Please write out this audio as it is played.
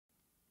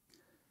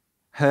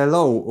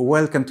Hello,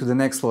 welcome to the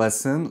next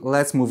lesson.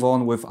 Let's move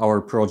on with our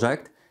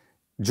project.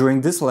 During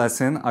this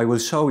lesson, I will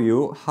show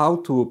you how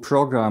to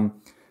program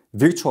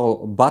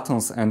virtual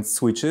buttons and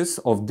switches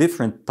of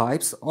different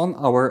types on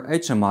our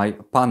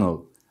HMI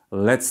panel.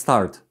 Let's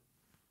start.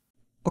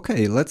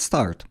 Okay, let's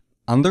start.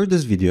 Under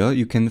this video,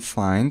 you can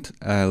find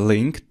a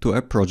link to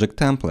a project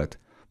template.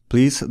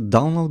 Please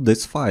download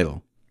this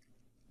file.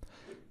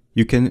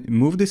 You can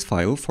move this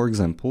file, for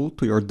example,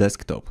 to your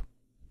desktop.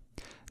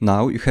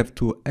 Now you have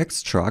to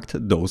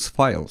extract those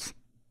files.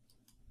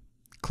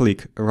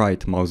 Click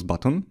right mouse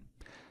button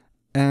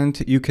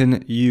and you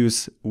can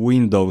use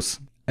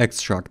Windows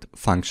extract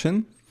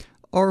function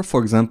or,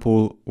 for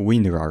example,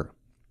 WinRAR.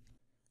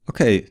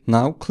 Okay,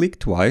 now click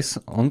twice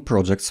on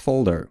projects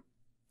folder.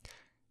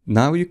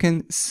 Now you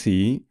can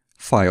see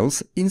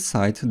files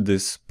inside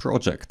this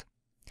project.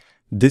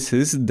 This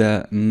is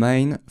the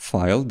main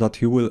file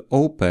that you will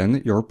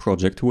open your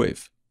project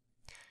with.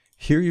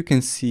 Here you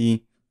can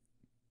see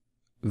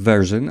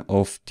version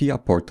of TIA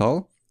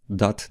portal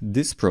that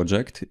this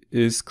project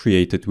is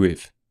created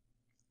with.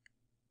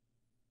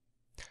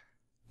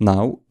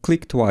 Now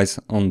click twice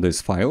on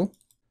this file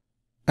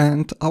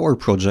and our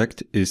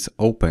project is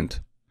opened.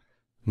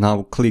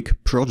 Now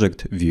click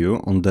project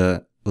view on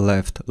the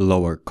left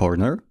lower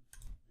corner.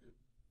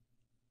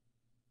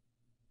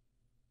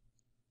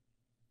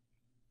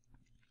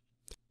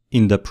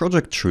 In the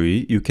project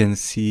tree you can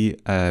see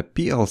a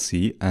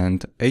PLC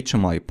and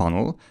HMI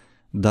panel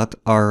that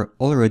are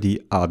already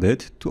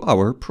added to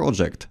our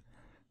project.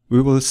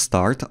 We will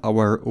start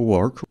our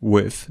work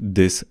with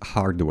this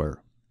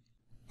hardware.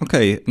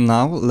 Okay,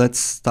 now let's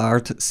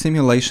start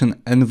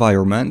simulation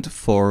environment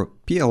for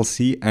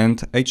PLC and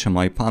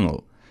HMI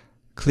panel.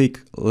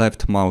 Click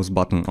left mouse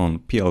button on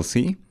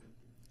PLC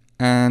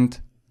and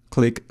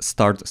click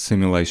Start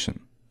Simulation.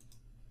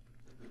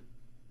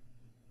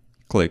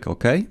 Click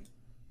OK.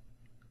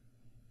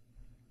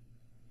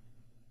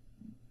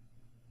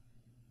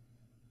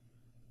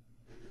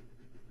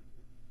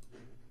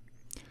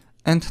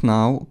 And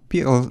now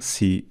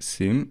PLC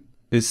Sim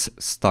is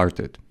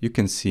started. You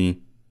can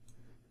see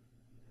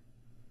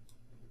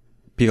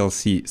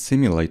PLC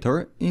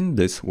Simulator in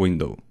this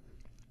window.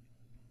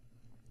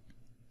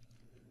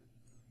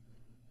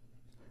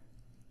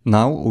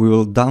 Now we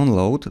will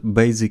download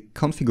basic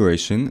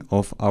configuration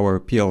of our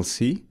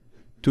PLC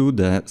to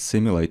the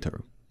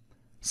simulator.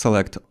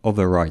 Select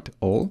Overwrite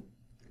All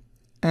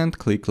and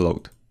click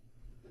Load.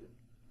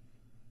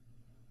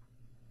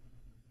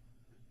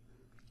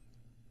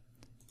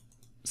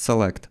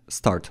 Select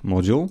Start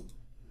Module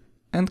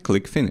and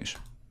click Finish.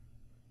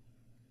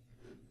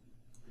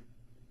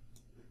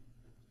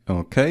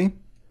 OK.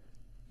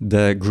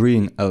 The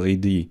green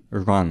LED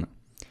Run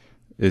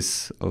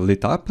is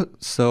lit up,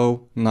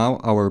 so now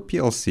our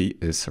PLC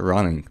is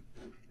running.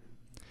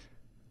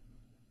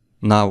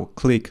 Now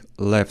click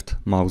left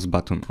mouse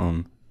button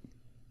on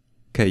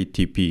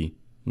KTP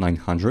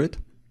 900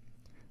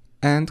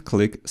 and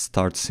click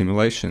Start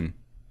Simulation.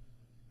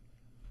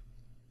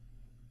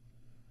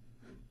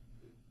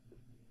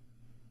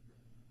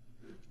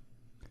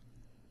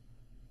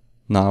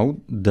 Now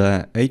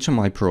the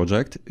HMI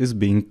project is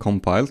being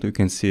compiled. You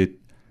can see it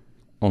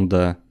on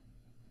the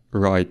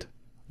right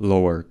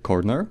lower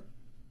corner.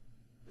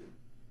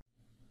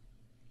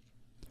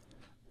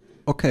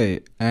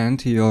 Okay,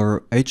 and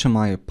your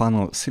HMI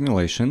panel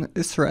simulation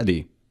is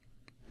ready.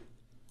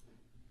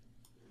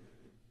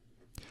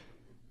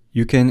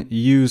 You can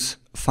use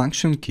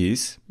function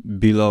keys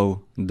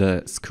below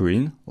the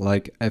screen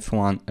like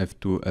F1,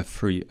 F2,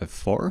 F3,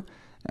 F4.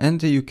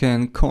 And you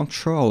can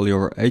control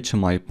your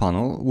HMI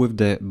panel with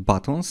the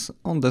buttons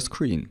on the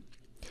screen.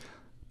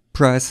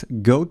 Press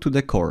Go to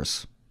the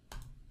course.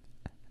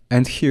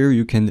 And here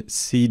you can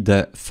see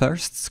the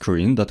first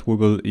screen that we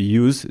will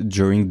use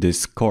during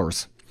this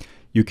course.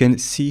 You can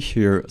see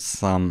here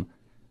some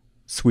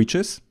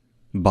switches,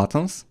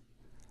 buttons,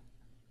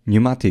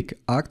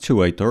 pneumatic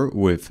actuator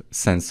with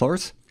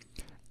sensors,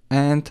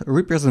 and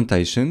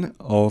representation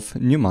of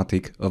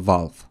pneumatic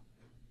valve.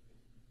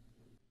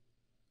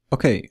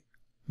 Okay.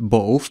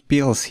 Both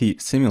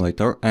PLC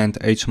Simulator and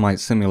HMI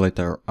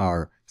Simulator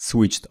are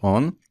switched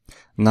on.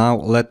 Now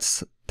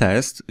let's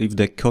test if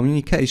the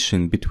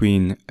communication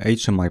between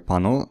HMI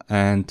panel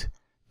and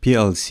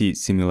PLC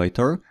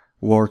Simulator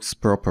works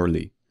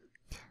properly.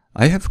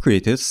 I have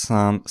created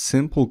some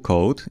simple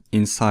code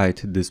inside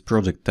this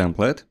project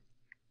template.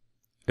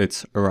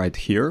 It's right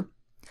here.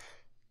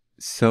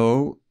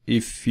 So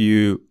if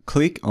you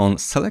click on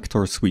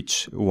Selector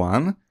Switch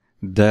 1,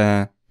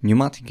 the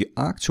pneumatic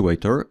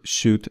actuator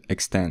should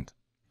extend.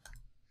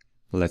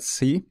 Let's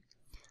see.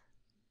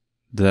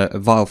 The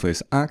valve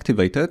is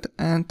activated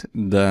and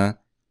the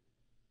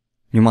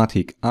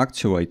pneumatic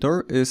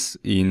actuator is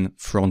in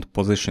front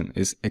position,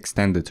 is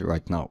extended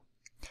right now.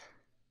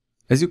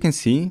 As you can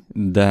see,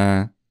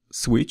 the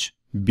switch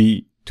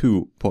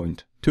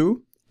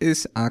B2.2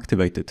 is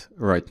activated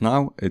right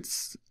now.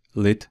 It's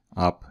lit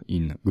up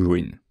in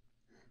green.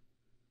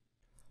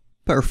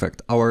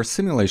 Perfect, our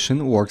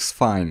simulation works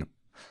fine.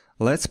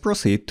 Let's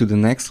proceed to the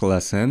next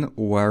lesson,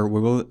 where we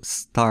will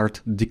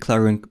start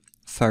declaring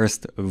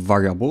first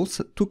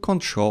variables to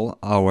control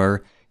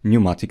our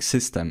pneumatic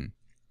system.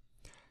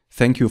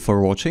 Thank you for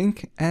watching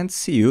and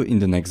see you in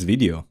the next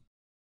video.